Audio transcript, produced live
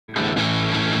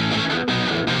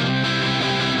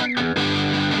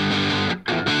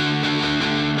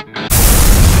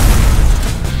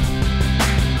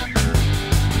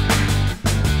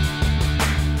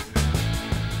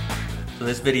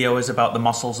video is about the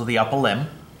muscles of the upper limb.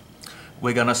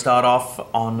 We're going to start off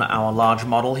on our large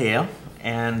model here,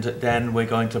 and then we're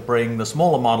going to bring the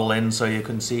smaller model in so you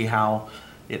can see how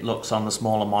it looks on the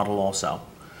smaller model also.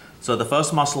 So the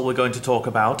first muscle we're going to talk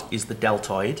about is the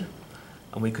deltoid,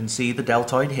 and we can see the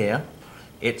deltoid here.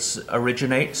 It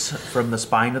originates from the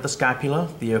spine of the scapula,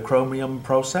 the acromion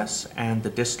process, and the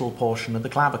distal portion of the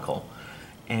clavicle.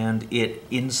 And it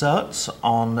inserts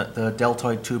on the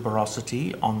deltoid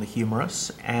tuberosity on the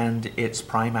humerus, and its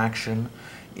prime action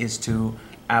is to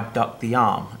abduct the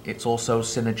arm. It's also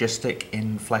synergistic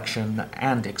in flexion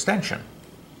and extension.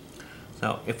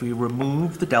 So if we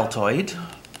remove the deltoid,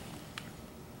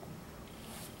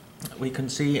 we can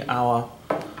see our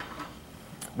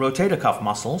rotator cuff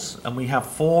muscles, and we have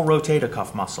 4 rotator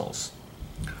cuff muscles.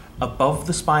 Above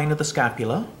the spine of the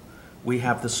scapula, we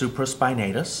have the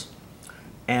supraspinatus,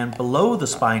 and below the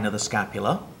spine of the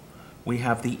scapula, we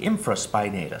have the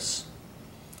infraspinatus.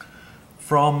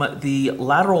 From the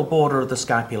lateral border of the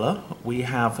scapula, we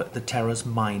have the teres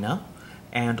minor,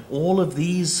 and all of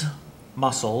these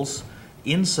muscles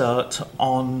insert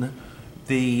on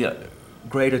the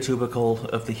greater tubercle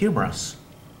of the humerus.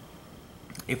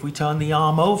 If we turn the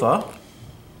arm over,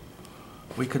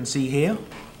 we can see here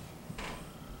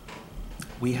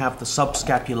we have the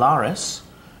subscapularis,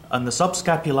 and the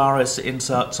subscapularis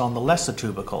inserts on the lesser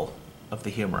tubercle of the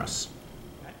humerus.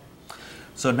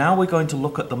 So now we're going to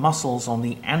look at the muscles on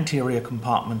the anterior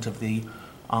compartment of the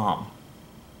arm.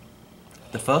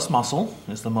 The first muscle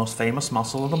is the most famous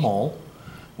muscle of them all,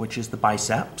 which is the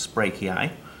biceps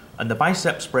brachii. And the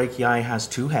biceps brachii has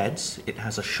 2 heads. It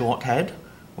has a short head,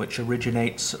 which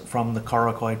originates from the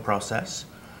coracoid process,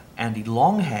 and a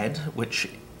long head, which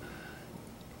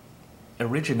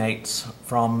originates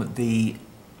from the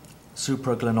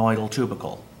supraglenoidal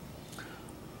tubercle.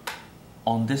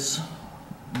 On this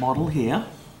model here,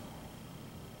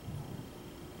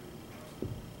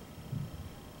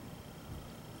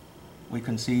 we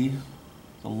can see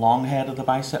the long head of the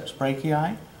biceps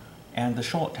brachii and the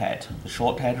short head. The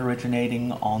short head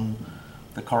originating on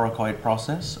the coracoid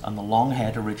process, and the long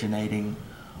head originating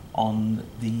on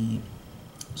the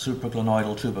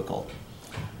supraglenoidal tubercle.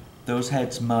 Those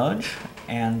heads merge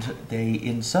and they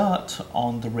insert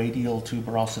on the radial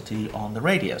tuberosity on the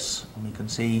radius. And we can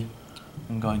see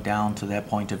them going down to their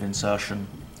point of insertion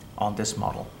on this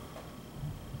model.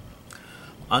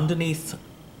 Underneath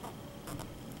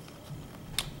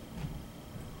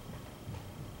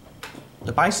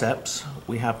the biceps,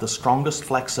 we have the strongest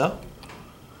flexor,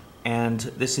 and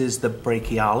this is the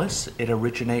brachialis. It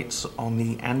originates on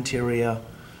the anterior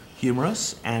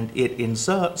humerus, and it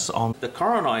inserts on the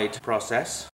coronoid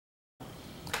process.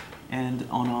 And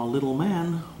on our little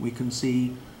man, we can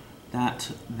see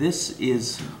that this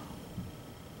is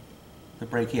the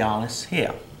brachialis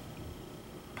here.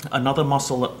 Another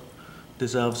muscle that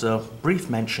deserves a brief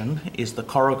mention is the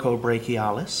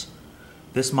coracobrachialis.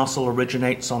 This muscle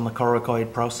originates on the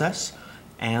coracoid process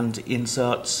and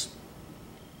inserts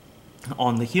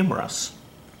on the humerus.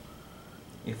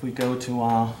 If we go to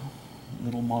our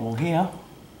little model here,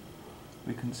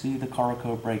 we can see the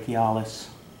coracobrachialis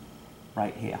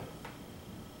right here.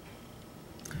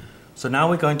 So now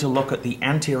we're going to look at the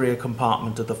anterior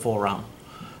compartment of the forearm.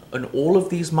 And all of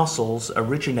these muscles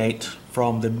originate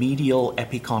from the medial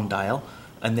epicondyle,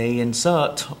 and they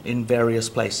insert in various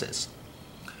places.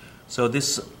 So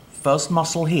this first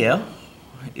muscle here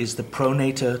is the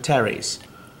pronator teres,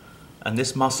 and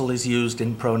this muscle is used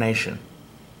in pronation.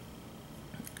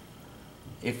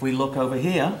 If we look over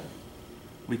here,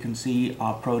 we can see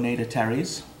our pronator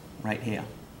teres right here.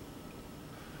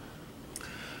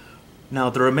 Now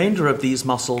the remainder of these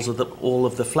muscles are all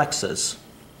of the flexors.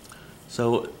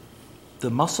 So the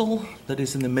muscle that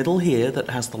is in the middle here that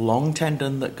has the long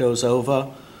tendon that goes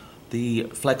over the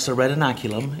flexor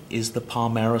retinaculum is the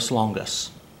palmaris longus.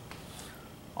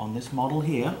 On this model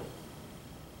here,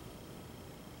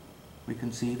 we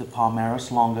can see the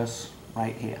palmaris longus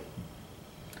right here.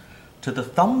 To the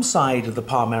thumb side of the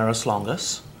palmaris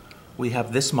longus, we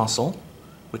have this muscle,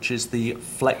 which is the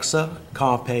flexor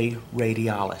carpi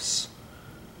radialis.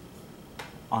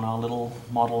 On our little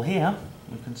model here,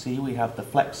 we can see we have the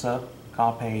flexor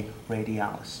carpi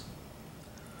radialis.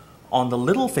 On the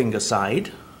little finger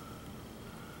side,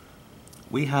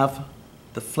 we have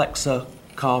the flexor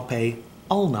carpi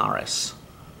ulnaris,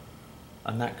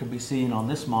 and that can be seen on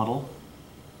this model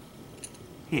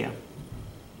here.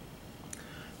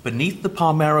 Beneath the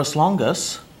palmaris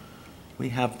longus, we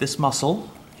have this muscle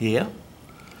here,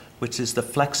 which is the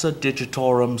flexor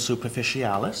digitorum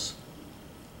superficialis,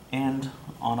 and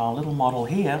on our little model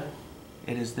here,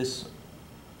 it is this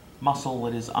muscle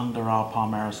that is under our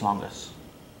palmaris longus.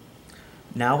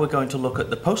 Now we're going to look at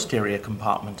the posterior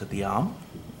compartment of the arm.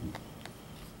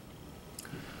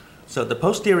 So the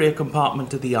posterior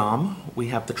compartment of the arm, we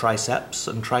have the triceps,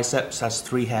 and triceps has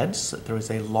three heads. There is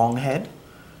a long head,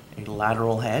 a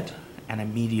lateral head, and a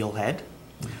medial head.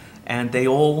 And they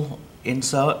all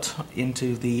insert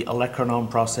into the olecranon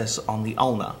process on the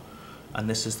ulna. And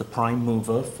this is the prime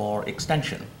mover for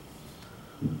extension.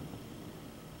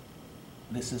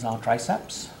 This is our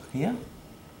triceps here,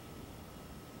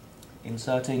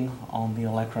 inserting on the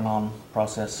olecranon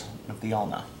process of the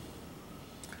ulna.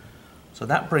 So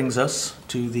that brings us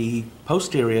to the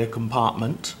posterior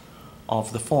compartment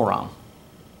of the forearm.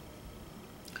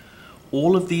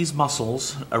 All of these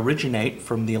muscles originate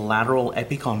from the lateral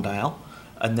epicondyle,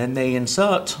 and then they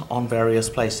insert on various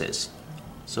places.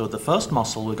 So the first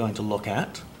muscle we're going to look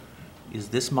at is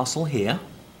this muscle here,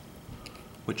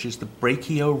 which is the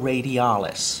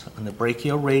brachioradialis. And the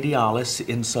brachioradialis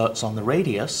inserts on the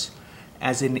radius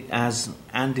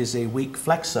and is a weak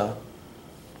flexor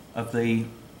of the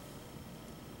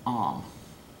arm.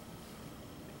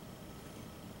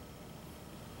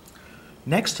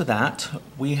 Next to that,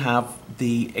 we have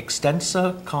the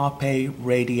extensor carpi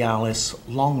radialis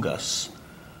longus.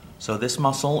 So this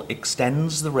muscle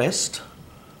extends the wrist,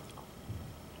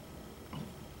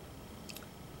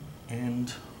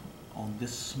 and on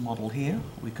this model here,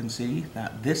 we can see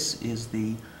that this is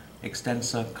the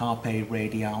extensor carpi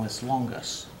radialis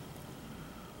longus.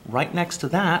 Right next to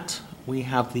that, we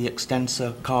have the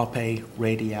extensor carpi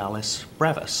radialis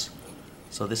brevis.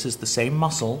 So this is the same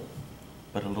muscle,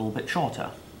 but a little bit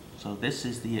shorter. So this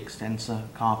is the extensor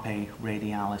carpi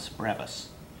radialis brevis.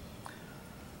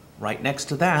 Right next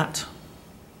to that,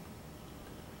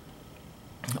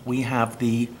 we have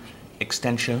the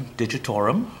extensor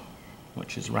digitorum,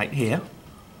 which is right here.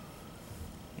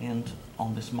 And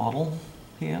on this model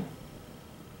here,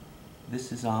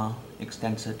 this is our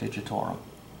extensor digitorum.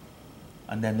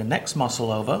 And then the next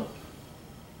muscle over,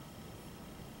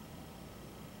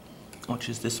 which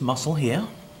is this muscle here,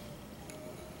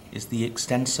 is the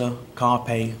extensor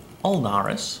carpi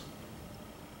ulnaris.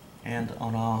 And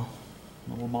on our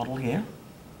little model here,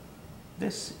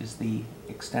 this is the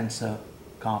extensor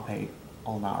carpi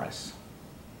ulnaris.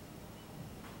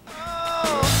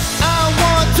 I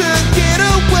want to